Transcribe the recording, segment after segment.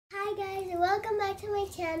welcome back to my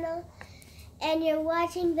channel, and you're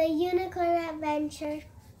watching the Unicorn Adventure.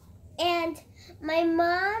 And my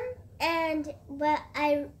mom in the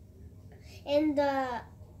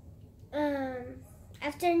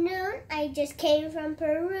afternoon, I just came from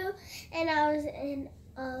Peru, and I was in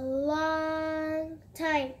a long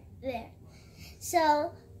time there.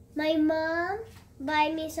 So my mom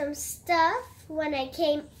bought me some stuff when I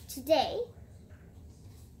came today.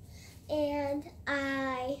 And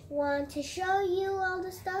I want to show you all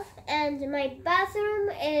the stuff. And my bathroom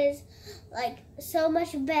is like so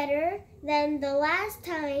much better than the last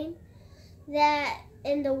time that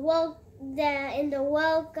in the welcome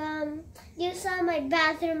you saw my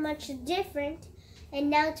bathroom much different, and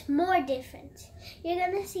now it's more different. You're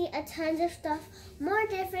gonna see a tons of stuff more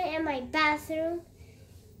different in my bathroom.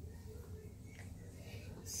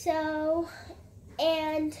 So,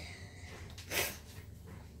 and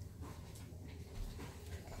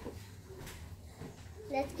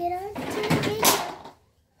let's get on to the video.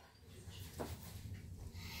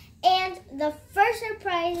 And the first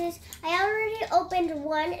surprise is I already opened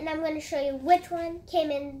one, and I'm going to show you which one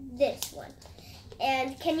came in this one.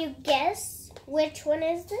 And can you guess which one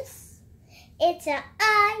is this? It's a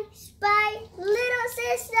I Spy Little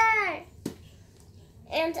Sister.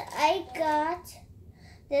 And I got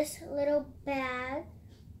this little bag.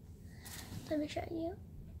 Let me show you.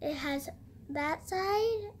 It has that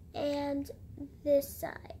side and this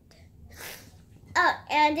side. Oh,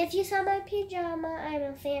 and if you saw my pajama, I'm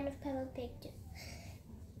a fan of Peppa Pig too.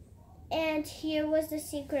 And here was the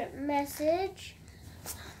secret message.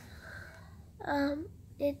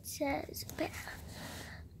 It says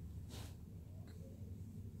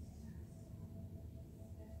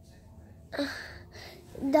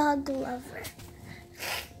dog lover.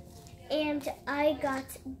 And I got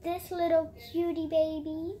this little cutie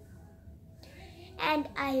baby, and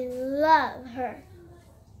I love her.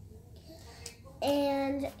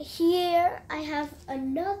 And here I have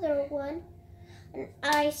another one, an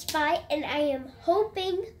I Spy, and I am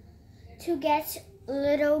hoping to get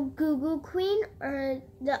little Goo Goo Queen or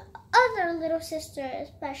the other little sister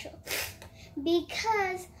special,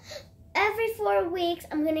 because every 4 weeks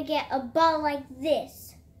I'm gonna get a ball like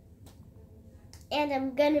this, and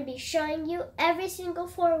I'm gonna be showing you every single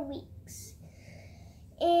 4 weeks.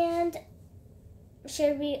 And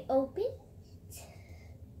should we open?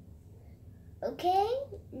 Okay,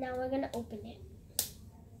 now we're gonna open it.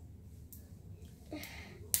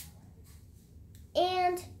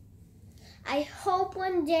 And I hope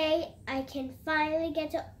one day I can finally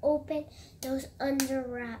get to open those under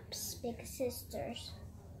wraps Big Sisters.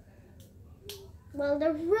 Well,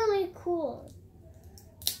 they're really cool.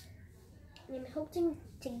 I'm hoping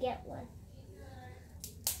to get one.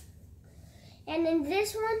 And then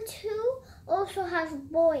this one too also has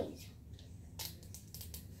boys.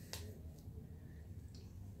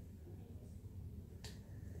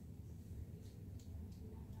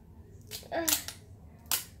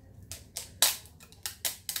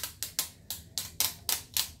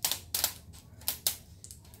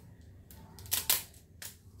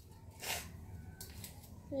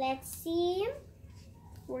 Let's see.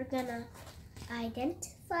 We're gonna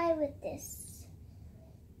identify with this.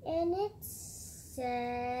 And it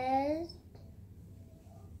says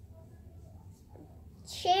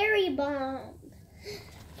Cherry Bomb.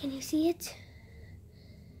 Can you see it?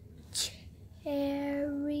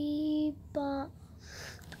 Cherry Bomb.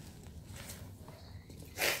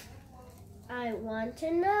 I want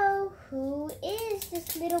to know who is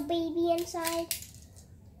this little baby inside.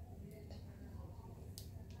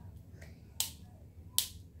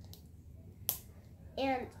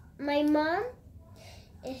 And my mom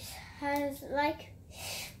has like,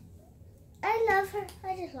 I love her.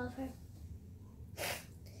 I just love her.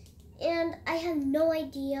 And I have no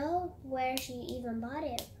idea where she even bought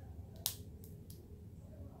it.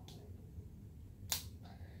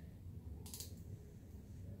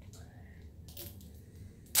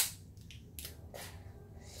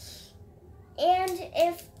 And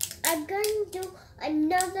if I'm going to do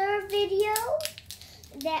another video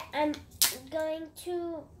that I'm going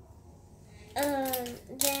to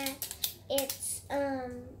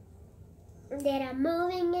that I'm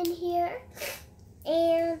moving in here,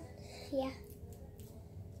 and yeah,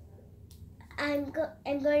 I'm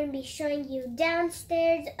going to be showing you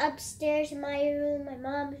downstairs, upstairs, my room, my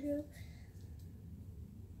mom's room,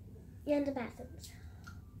 and the bathrooms.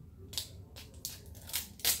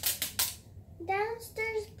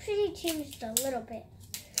 Downstairs pretty changed a little bit.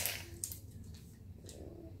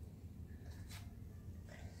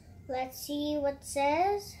 Let's see what it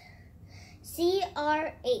says.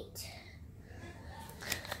 CR8.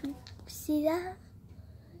 See that?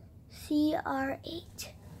 CR8.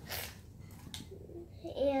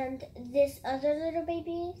 And this other little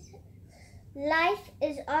baby's life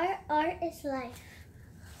is art is life.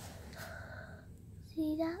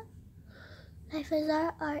 See that? Life is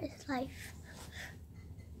art is life.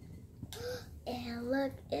 And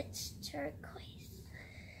look, it's turquoise.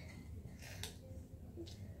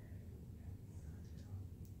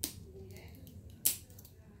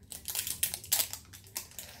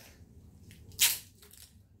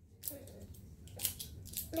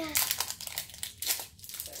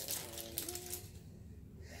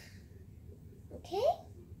 Okay.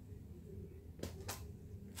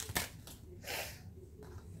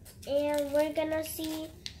 And we're gonna see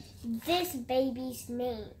this baby's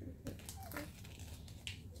name.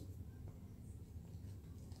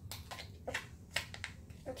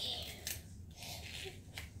 Okay.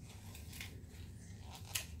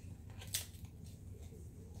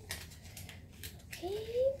 Okay.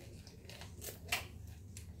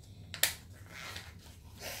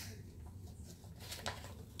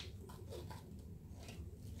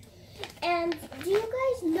 And do you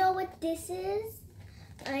guys know what this is?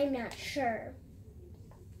 I'm not sure.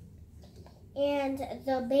 And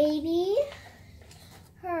the baby,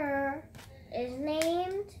 her, is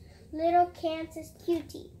named Little Kansas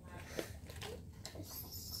Cutie.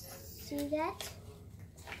 See that?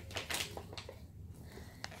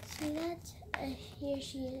 See that? Here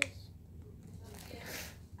she is.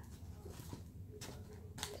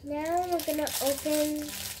 Now we're gonna open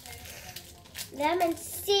them and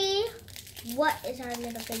see what is our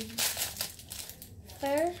little baby.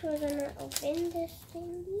 First, we're gonna open this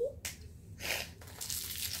thingy.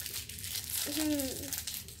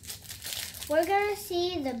 We're gonna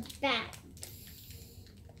see the back.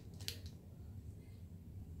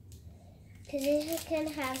 Because this can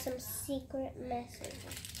have some secret messages.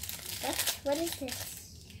 What is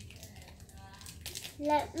this?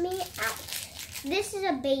 Let me out. This is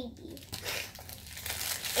a baby.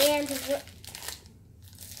 And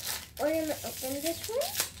we're gonna open this one.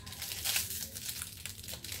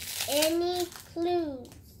 Any clues?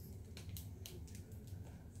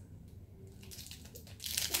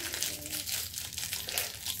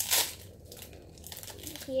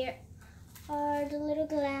 Here are the little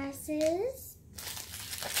glasses.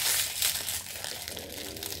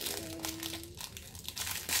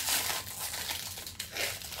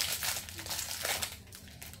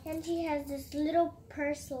 And she has this little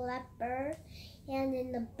purse leopard, and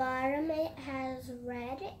in the bottom it has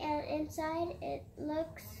red, and inside it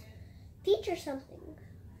looks peach or something.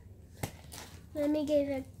 Let me give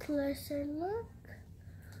a closer look.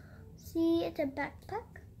 See, it's a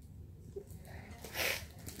backpack.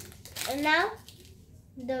 And now,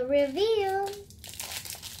 the reveal.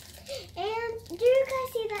 And do you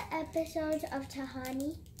guys see the episodes of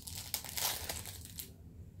Tahani?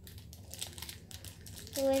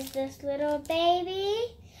 With this little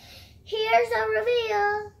baby. Here's the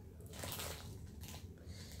reveal.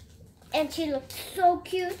 And she looks so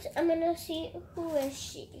cute. I'm gonna see, who is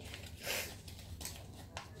she?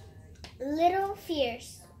 Little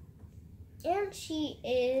Fierce. And she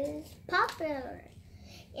is popular.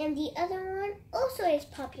 And the other one also is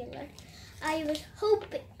popular. I'm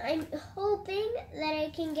hoping that I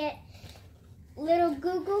can get little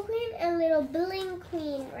Google Queen and little Bling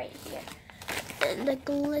Queen right here. And the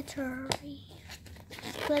glitterati.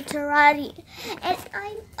 And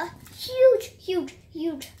I'm a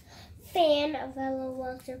huge fan of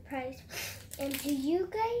LOL Surprise. And do you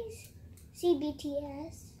guys see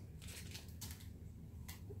BTS?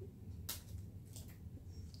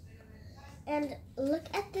 And look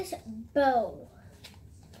at this bow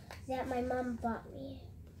that my mom bought me.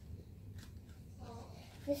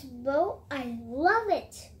 This bow, I love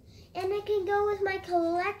it. And it can go with my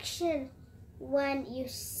collection when you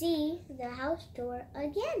see the house tour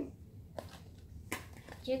again.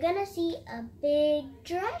 You're gonna see a big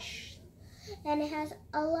dress, and it has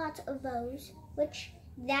a lot of bows, which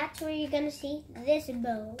that's where you're gonna see this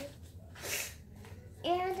bow.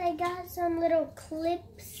 And I got some little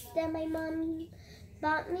clips that my mom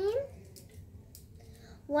bought me.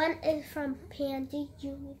 One is from Panda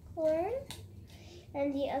Unicorn,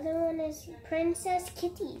 and the other one is Princess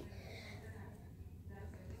Kitty.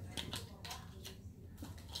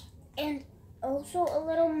 And also a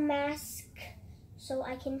little mask so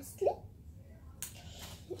I can sleep.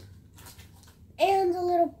 And a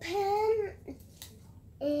little pen,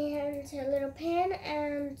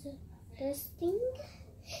 and this thing.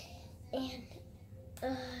 And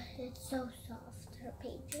it's so soft, her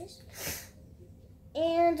pages.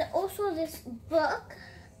 And also this book.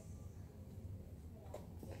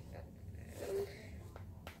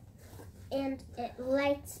 and it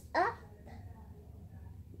lights up.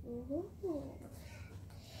 Ooh.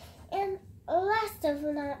 And last of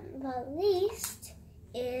not but least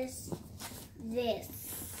is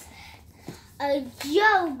this, a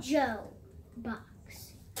Jojo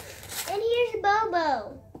box. And here's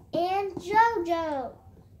Bobo and Jojo.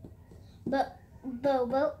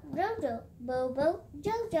 Bobo, Jojo, Bobo,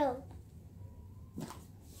 Jojo.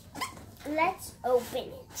 Let's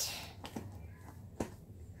open it.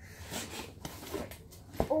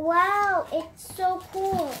 Wow, it's so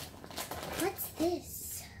cool. What's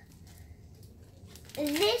this?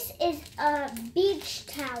 This is a beach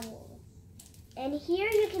towel. And here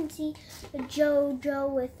you can see Jojo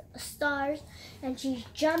with stars and she's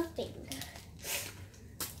jumping.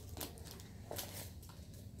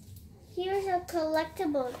 Here's a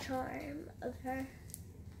collectible charm of her.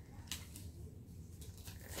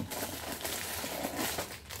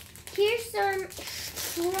 Here's some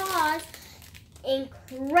straws.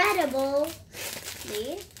 Incredible.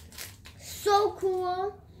 See? So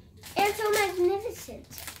cool and so magnificent.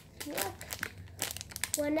 Look.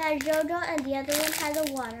 One has Jojo and the other one has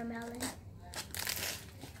a watermelon.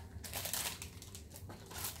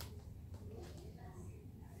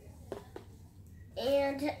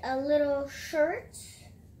 And a little shirt.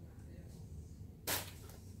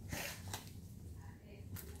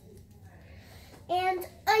 And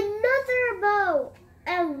another bow.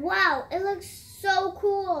 And wow, it looks so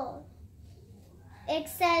cool. It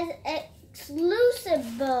says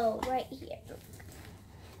exclusive bow right here.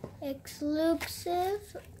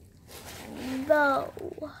 Exclusive bow.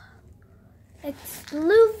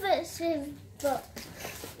 Exclusive bow.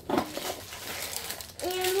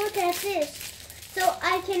 And look at this. So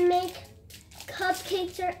I can make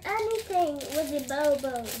cupcakes or anything with the bows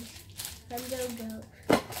from Jojo.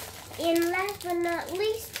 And last but not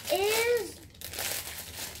least is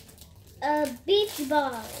a beach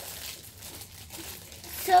ball.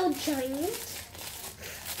 So giant.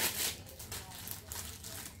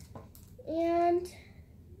 And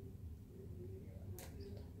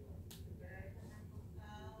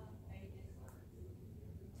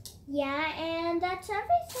yeah, and that's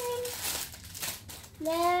everything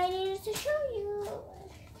that I needed to show you.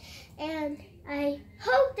 And I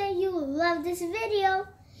hope that you love this video.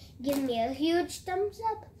 Give me a huge thumbs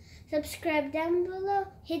up. Subscribe down below.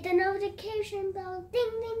 Hit the notification bell.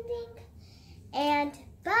 Ding, ding, ding. And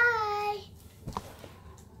bye.